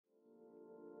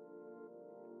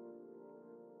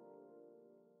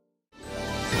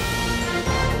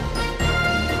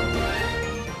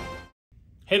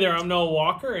Hey there, I'm Noah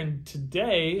Walker, and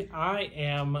today I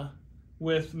am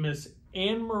with Miss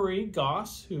AnnMarie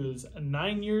Goss, who's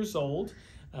 9 years old.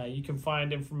 You can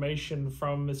find information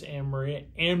from Miss AnnMarie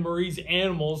at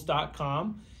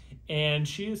AnnMarie'sAnimals.com, and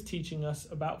she is teaching us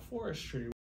about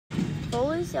forestry.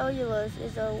 Foley Cellulose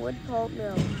is a wood pulp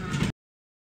mill.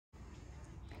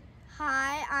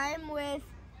 Hi, I'm with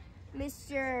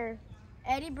Mr.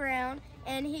 Eddie Brown,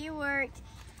 and he worked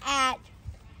at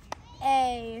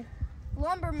a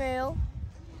lumber mill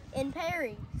in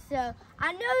Perry. So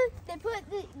I know they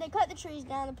cut the trees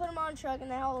down, they put them on a truck, and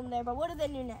they haul them there. But what do they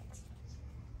do next?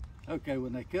 Okay,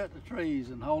 when they cut the trees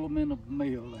and haul them in the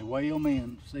mill, they weigh them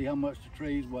in, see how much the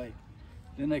trees weigh.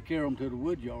 Then they carry them to the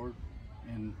wood yard,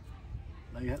 and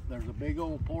there's a big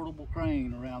old portable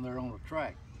crane around there on the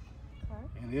track,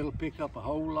 and it'll pick up a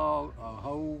whole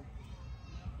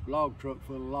log truck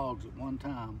full of logs at one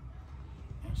time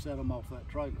and set them off that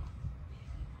trailer.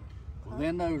 Well,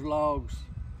 then those logs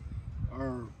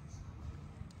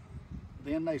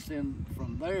then they send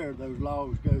from there, those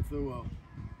logs go through a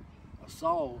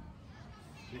saw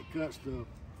that cuts the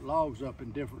logs up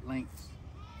in different lengths.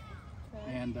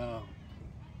 And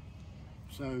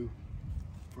so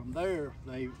from there,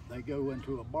 they go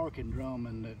into a barking drum,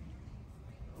 and the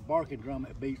barking drum,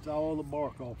 it beats all the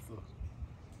bark off the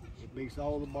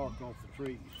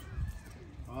trees.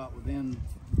 All right, well then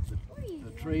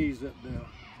the trees that the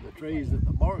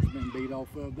bark's been beat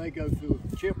off of, they go through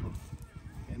a chipper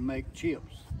and make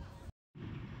chips.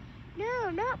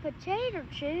 No, not potato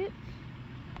chips.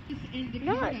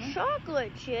 Not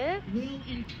chocolate chips.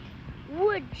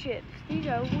 Wood chips. These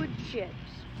are wood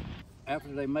chips.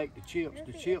 After they make the chips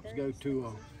go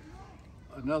to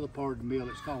another part of the mill.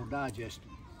 It's called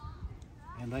digesting.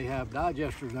 And they have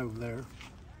digesters over there,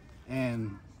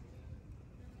 and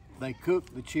they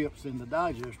cook the chips in the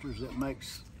digesters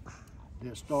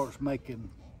that starts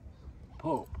making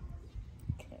pulp.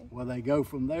 Okay. Well, they go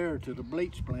from there to the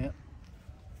bleach plant,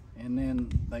 and then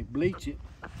they bleach it,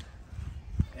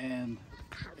 and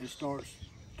it starts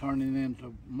turning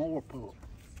into more pulp.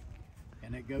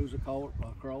 And it goes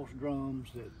across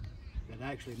drums that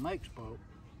actually makes pulp.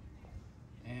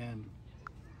 And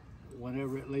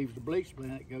whenever it leaves the bleach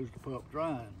plant, it goes to pulp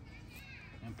drying.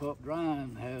 And pulp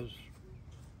drying has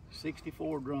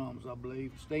 64 drums, I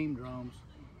believe, steam drums.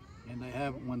 And they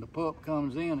have, when the pulp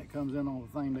comes in, it comes in on a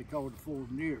thing they call the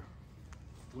fournier.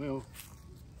 Well,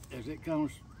 as it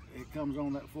comes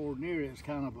on that fournier, it's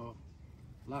kind of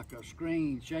like a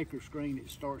shaker screen.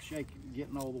 It starts shaking,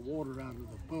 getting all the water out of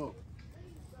the pulp.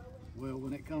 Well,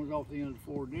 when it comes off the end of the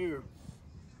fournier,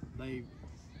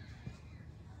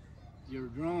 your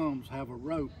drums have a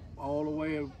rope all the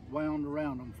way wound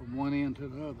around them from one end to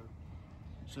the other.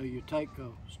 So you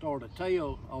start a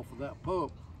tail off of that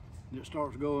pulp, and it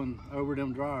starts going over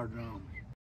them dryer drums.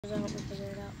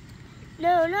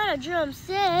 No, not a drum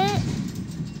set.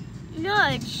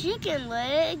 Not a chicken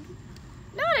leg.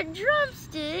 Not a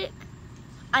drumstick.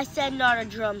 I said not a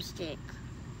drumstick.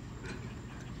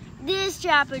 This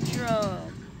type of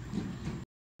drum.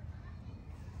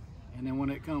 And then when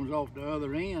it comes off the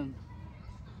other end,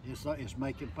 it's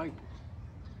making paper.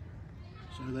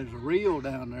 So there's a reel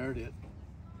down there that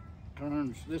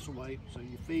turns this way, so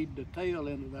you feed the tail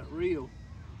into that reel,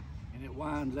 and it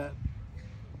winds that.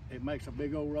 It makes a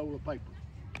big old roll of paper.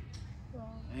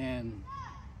 Wow. And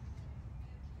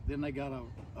then they got a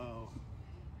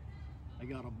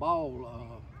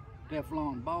ball,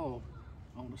 Teflon ball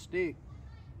on a stick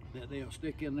that they'll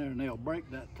stick in there, and they'll break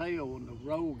that tail when the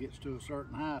roll gets to a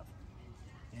certain height,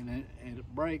 and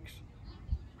it breaks,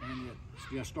 and it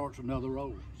just starts another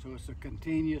roll. So it's just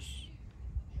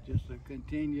a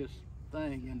continuous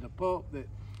thing. And the pulp the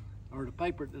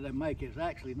paper that they make is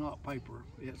actually not paper,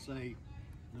 it's a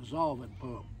dissolving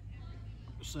pulp.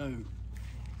 So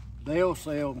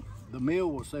the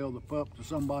mill will sell the pulp to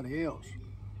somebody else,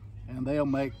 and they'll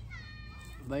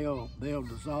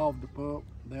dissolve the pulp.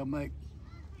 They'll make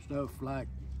stuff like,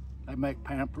 they make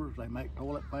Pampers, they make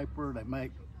toilet paper, they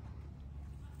make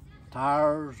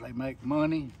tires, they make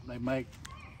money, they make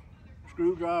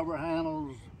screwdriver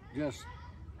handles, just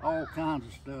all kinds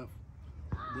of stuff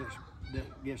that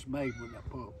gets made with that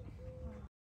pulp.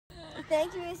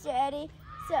 Thank you, Mr. Eddie.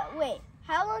 So wait,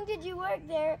 how long did you work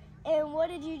there, and what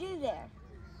did you do there?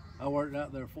 I worked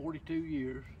out there 42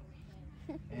 years,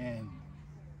 and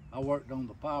I worked on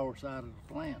the power side of the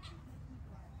plant.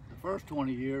 The first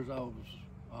 20 years I was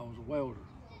a welder,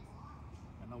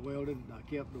 and I welded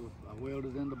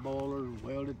in the boilers,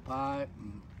 welded pipe,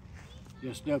 and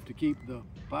just stuff to keep the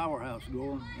powerhouse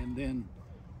going. And then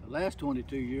the last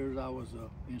 22 years I was an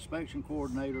inspection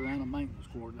coordinator and a maintenance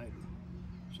coordinator.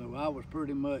 So I was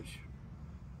pretty much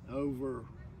over,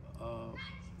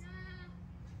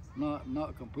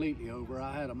 not completely over.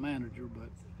 I had a manager, but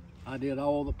I did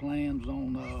all the plans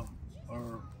on,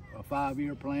 or a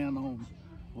 5-year plan on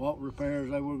what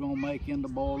repairs they were going to make in the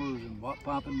boilers and what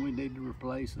piping we need to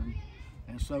replace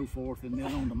and so forth. And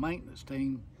then on the maintenance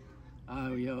team,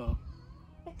 I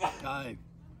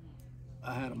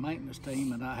had a maintenance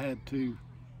team, and I had to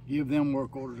give them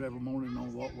work orders every morning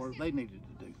on what work they needed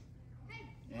to do.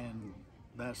 And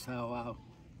that's how I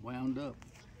wound up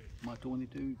my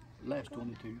last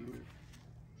 22 years.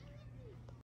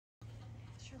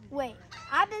 Wait,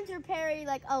 I've been through Perry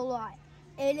like a lot.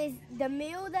 And is the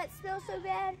meal that smells so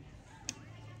bad?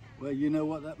 Well, you know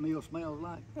what that meal smells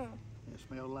like? Huh. It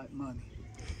smells like money.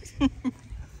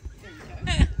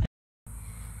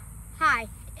 Hi,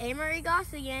 AnnMarie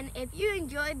Goss again. If you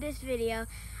enjoyed this video,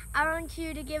 I want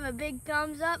you to give a big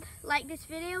thumbs up, like this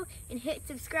video, and hit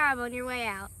subscribe on your way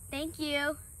out. Thank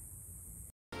you.